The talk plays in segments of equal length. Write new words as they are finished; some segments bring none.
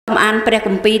បានព្រះគ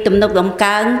ម្ពីរទំនុកដំ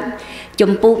កើង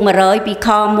ជំពូក100ពីខ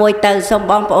1ទៅសូម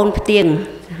បងប្អូនផ្ទៀង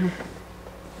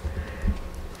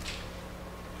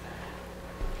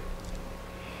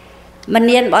ម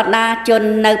នានបដាជន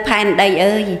នៅផែនដី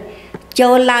អើយចូ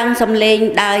លឡើងសំលេង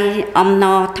ដោយអំណ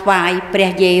រថ្វាយព្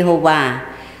រះយេហូវ៉ា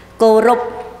គោរព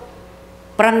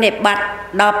ប្រណិប័ត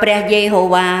ដល់ព្រះយេហូ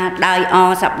វ៉ាដោយអ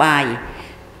សប្បាយ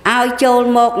ឲ្យចូល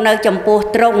មកនៅចំពោះ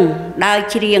ទ្រង់ដោយ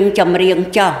ច្រៀងចម្រៀង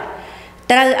ចោះ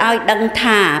ត្រូវឲ្យដឹង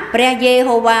ថាព្រះយេ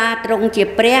ហូវ៉ាទ្រង់ជា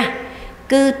ព្រះ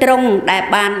គឺទ្រង់ដែល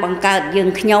បានបង្កើតយើង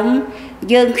ខ្ញុំ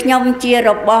ជា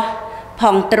របស់ផ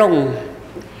ងទ្រង់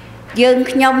យើង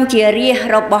ខ្ញុំជារាជ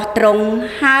របស់ទ្រង់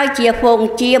ហើយជាហ្វូង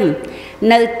ជៀម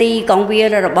នៅទីកងវា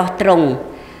លរបស់ទ្រង់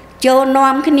ចូល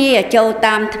នាំគ្នាចូល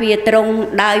តាមទ្វារទ្រង់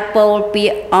ដោយពោលពា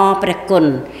ក្យអរព្រះគុណ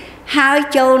ហើយ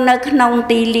ចូលនៅក្នុង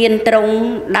ទីលានទ្រង់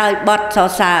ដោយបទសរ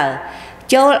សើរ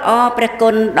ចូលអរព្រះគុ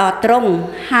ណដល់ទ្រង់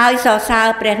ហើយសរសើរ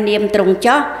ព្រះនាមទ្រង់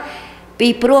ចោះពី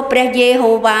ព្រោះព្រះយេ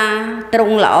ហូវ៉ាទ្រ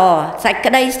ង់ល្អសេច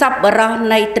ក្តីសប្បុរស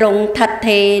នៃទ្រង់ឋិត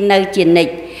ថេរនៅជានិ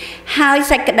ច្ចហើយ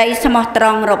សេចក្តីស្មោះត្រ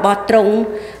ង់របស់ទ្រង់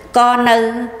ក៏នៅ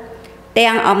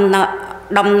ទាំង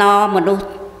ដំណរមនុស្ស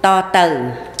តទៅ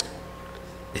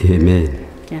អេមែន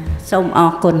ចាសូមអ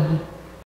រគុណ